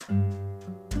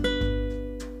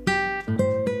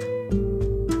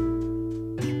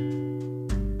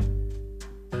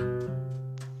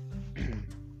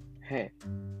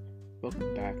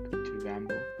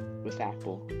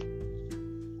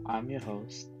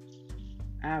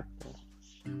Apple.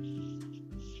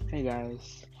 Hey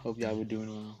guys, hope y'all were doing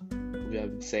well. Hope y'all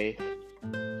been safe,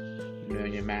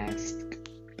 wearing your mask,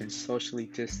 and socially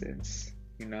distanced,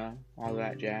 all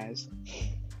that jazz.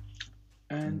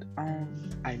 And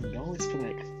I know it's been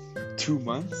like 2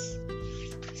 months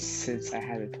since I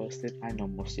haven't posted. I know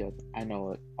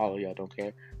all of y'all don't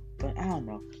care, but I don't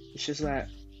know. It's just that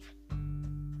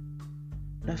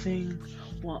nothing.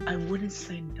 Well, I wouldn't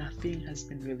say nothing has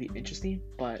been really interesting,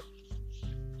 but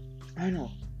I don't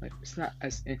know. Like, it's not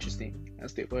as interesting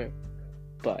as they were,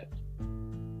 but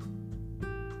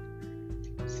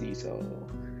see, so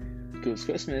it was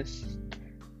Christmas,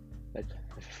 like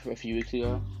a few weeks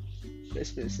ago.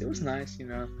 Christmas, it was nice,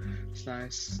 It's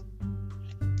nice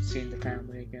seeing the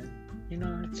family again.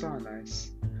 It's all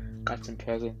nice. Got some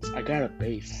presents. I got a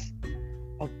bass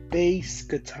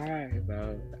guitar,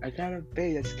 bro. I got a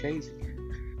bass. That's crazy.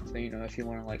 So if you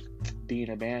want to like be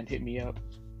in a band, hit me up.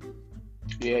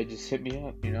 Yeah, just hit me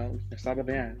up. We can start a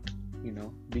band.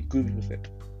 Be groovy with it.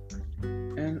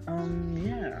 And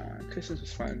yeah, Christmas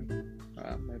was fun.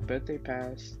 My birthday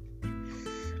passed.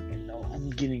 And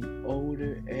I'm getting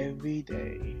older every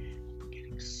day. I'm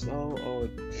getting so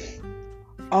old.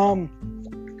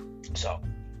 So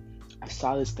I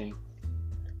saw this thing.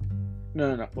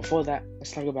 No. Before that,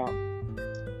 let's talk about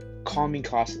Call Me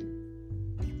Carson.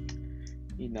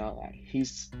 Like he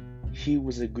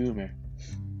was a groomer.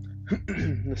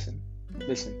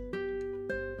 Listen.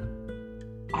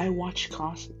 I watched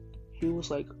Carson. He was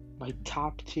like my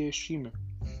top tier streamer.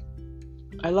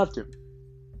 I loved him.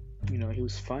 He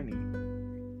was funny.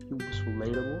 He was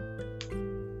relatable.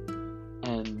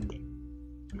 And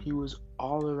he was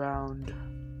all around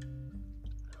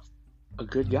a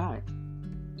good guy.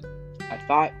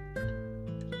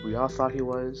 We all thought he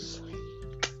was,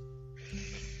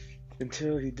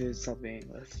 until he did something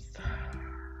with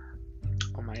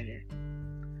a minor.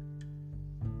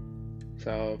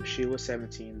 So she was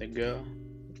 17,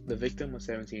 the victim was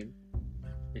 17,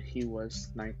 and he was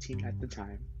 19 at the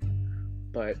time.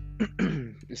 But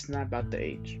it's not about the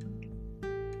age.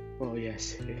 Well,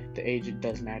 yes, the age, it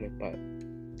does matter, but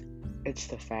it's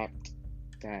the fact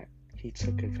that he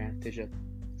took advantage of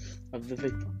the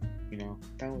victim.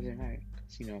 That wasn't right.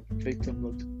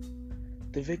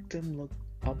 The victim looked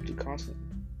up to Carson,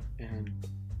 and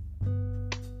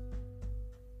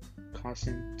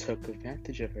Carson took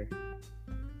advantage of her,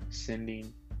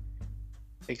 sending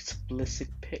explicit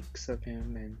pics of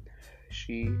him, and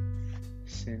she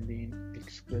sending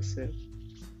explicit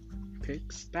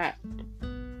pics back.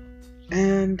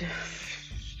 And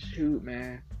shoot,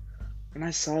 man, when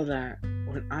I saw that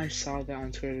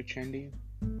on Twitter trending,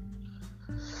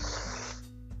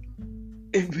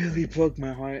 it really broke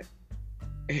my heart.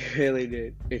 It really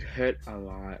did. It hurt a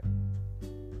lot.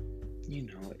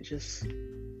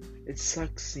 It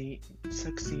sucks seeing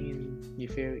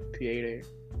your favorite creator.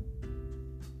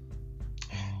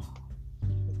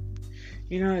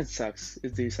 It sucks.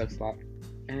 It really sucks a lot.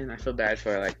 And I feel bad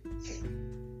for like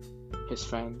his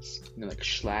friends, like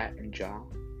Schlatt and Jaw.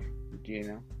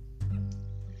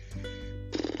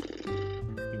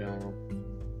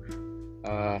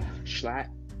 Schlatt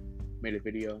made a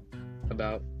video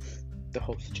about the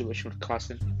whole situation with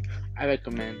Carson. I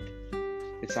recommend.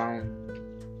 It's on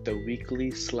the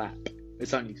Weekly Slap.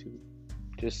 It's on YouTube.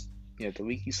 Just the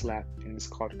Weekly Slap, and it's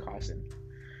called Carson.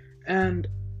 And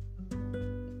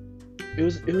it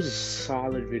was a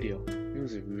solid video. It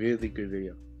was a really good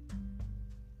video.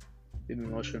 It was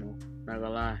emotional, not gonna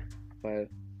lie, but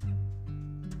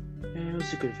it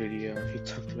was a good video. He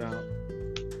talked about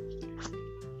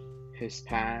his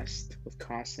past with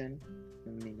Carson,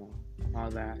 and all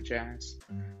that jazz.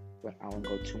 But I won't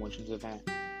go too much into that.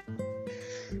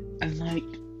 And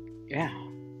yeah,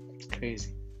 it's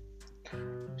crazy.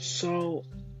 So,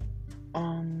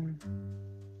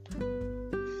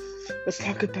 let's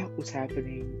talk about what's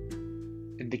happening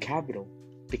in the capital.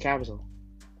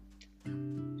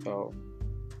 So,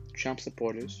 Trump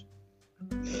supporters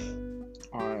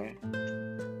are,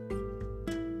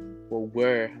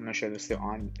 I'm not sure they're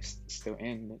still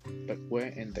in, but we're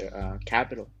in the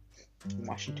capital, in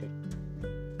Washington.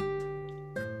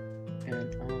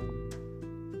 And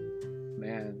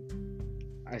man,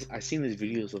 I seen these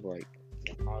videos of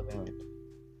how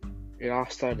it all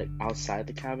started outside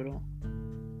the Capitol,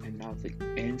 and now it's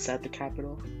inside the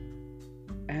Capitol,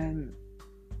 and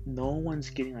no one's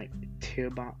getting tear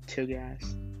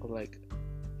gas or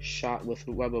shot with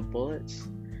rubber bullets,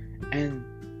 and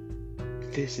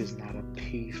this is not a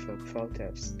peaceful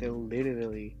protest. They're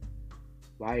literally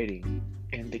rioting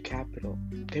in the Capitol.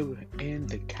 They were in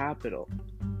the Capitol.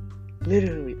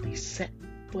 Literally, they set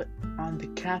foot on the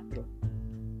Capitol.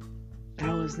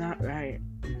 That was not right.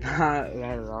 Not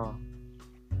right at all.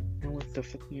 And with the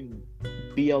fucking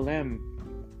BLM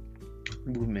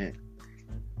movement,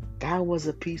 that was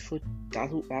a peaceful.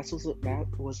 That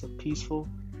was a peaceful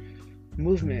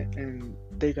movement, and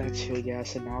they got tear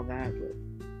gas and all that. But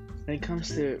when it comes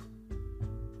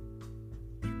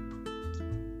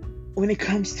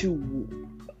to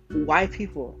white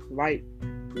people, white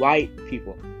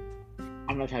people,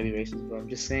 I'm not trying to be racist, but I'm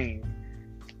just saying,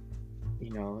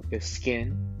 the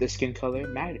skin color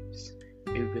matters.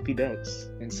 It really does,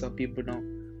 and some people don't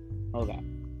know that.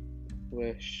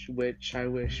 Which I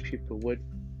wish people would,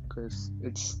 because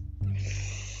it's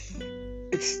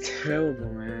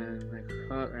terrible, man. Like,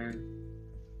 fuck, man.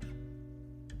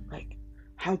 Like,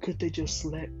 how could the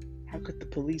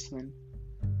policemen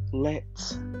let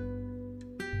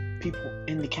people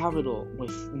in the Capitol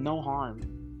with no harm?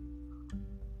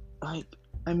 Like,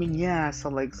 I mean, yeah, I saw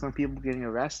like some people getting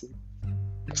arrested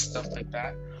and stuff like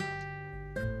that,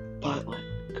 but like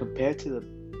compared to the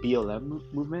BLM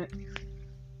movement,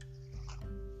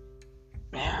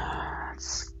 man,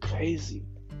 it's crazy.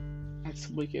 That's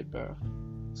wicked, bro.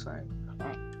 It's like,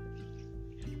 I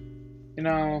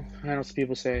know some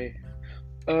people say,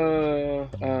 so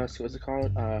what's it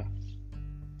called?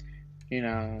 It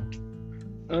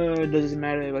doesn't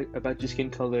matter about your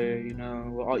skin color,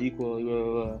 we're all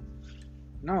equal.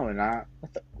 No, we're not.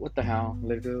 What the hell?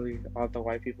 Literally, all the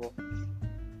white people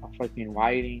are fucking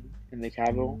rioting in the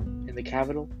Capitol,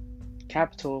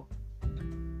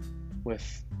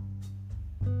 with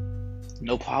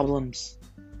no problems.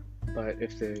 But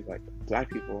if they're like black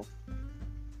people,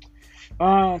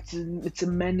 it's a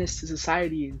menace to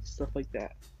society and stuff like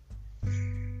that.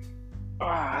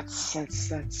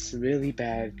 That's really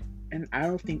bad. And I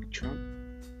don't think Trump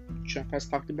has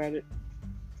talked about it.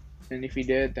 And if he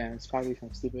did, then it's probably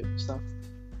some stupid stuff.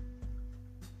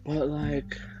 But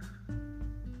like,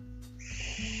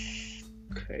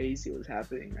 crazy what's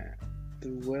happening, man.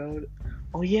 The world.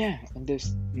 Oh yeah, and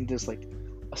there's like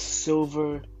a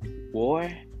civil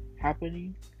war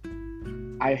happening.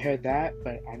 I heard that,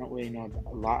 but I don't really know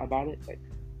a lot about it. Like,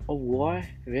 a war?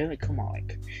 Really? Come on,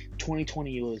 like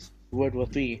 2020 was World War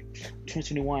III.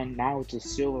 2021, now it's a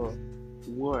civil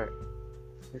war.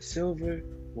 The Civil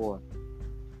War.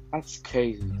 That's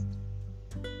crazy.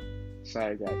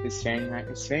 Sorry guys, it's raining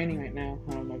right now.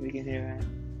 I don't know if you can hear that.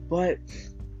 But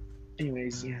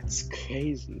anyways, yeah, it's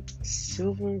crazy.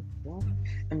 Civil War?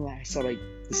 And like I saw like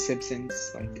The Simpsons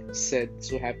said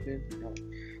this will happen.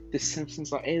 The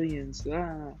Simpsons are aliens,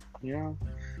 But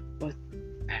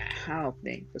I don't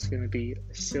think there's gonna be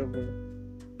a civil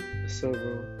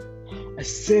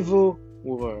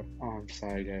war. Oh, I'm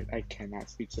sorry guys, I cannot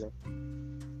speak to that.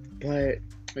 But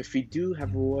if we do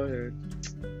have a war,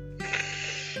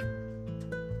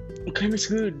 we're kind of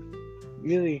screwed.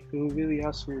 Really, we really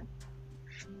are screwed.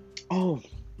 Oh,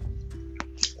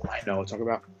 I know what to talk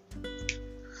about.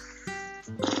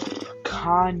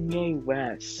 Kanye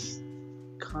West.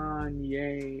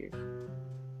 Kanye,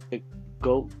 the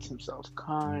GOAT himself,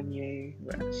 Kanye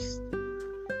West.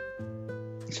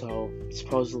 So,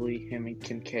 supposedly him and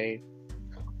Kim K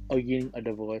are getting a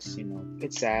divorce,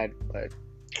 It's sad, but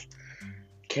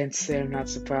can't say I'm not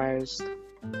surprised.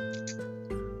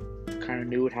 Kind of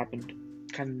knew what happened.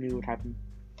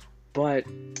 But,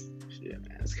 shit,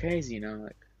 man, it's crazy,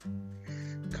 like,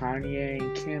 Kanye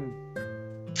and Kim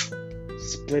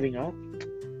splitting up?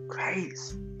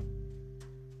 Crazy.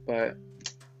 But,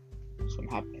 that's what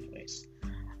happened anyways.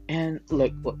 And,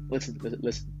 look, listen.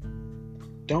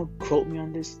 Don't quote me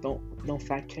on this. Don't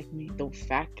fact check me.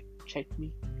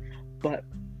 But,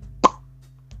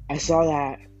 I saw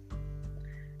that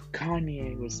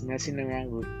Kanye was messing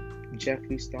around with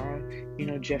Jeffree Star.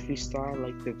 Jeffree Star,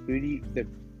 like the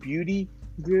beauty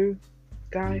guru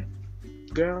guy,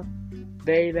 girl,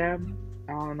 they, them,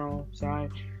 I don't know, sorry.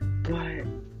 But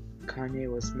Kanye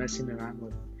was messing around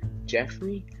with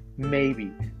Jeffree?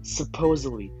 Maybe.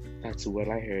 Supposedly. That's what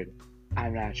I heard.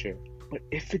 I'm not sure. But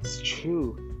if it's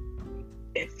true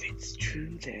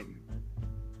then,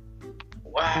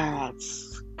 wow,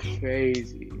 it's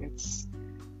crazy. It's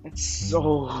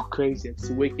so crazy. It's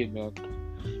wicked, man.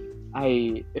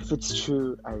 If it's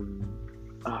true,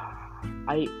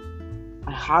 I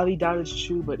highly doubt it's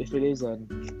true, but if it is, then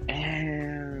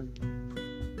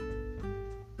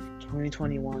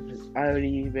 2021 has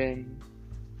already been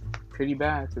pretty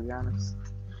bad, to be honest.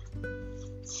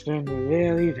 It's been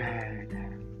really bad.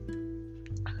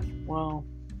 Well,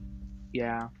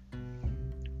 yeah,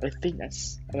 I think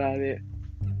that's about it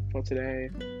for today.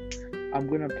 I'm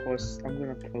gonna post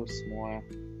more,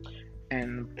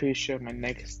 and I'm pretty sure my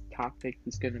next topic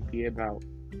is gonna be about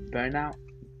burnout,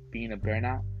 being a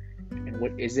burnout, and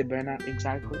what is a burnout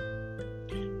exactly.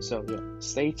 So yeah,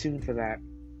 stay tuned for that.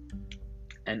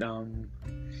 And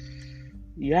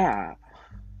yeah,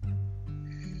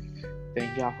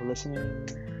 thank y'all for listening.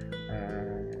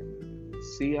 And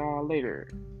see y'all later.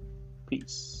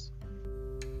 Peace.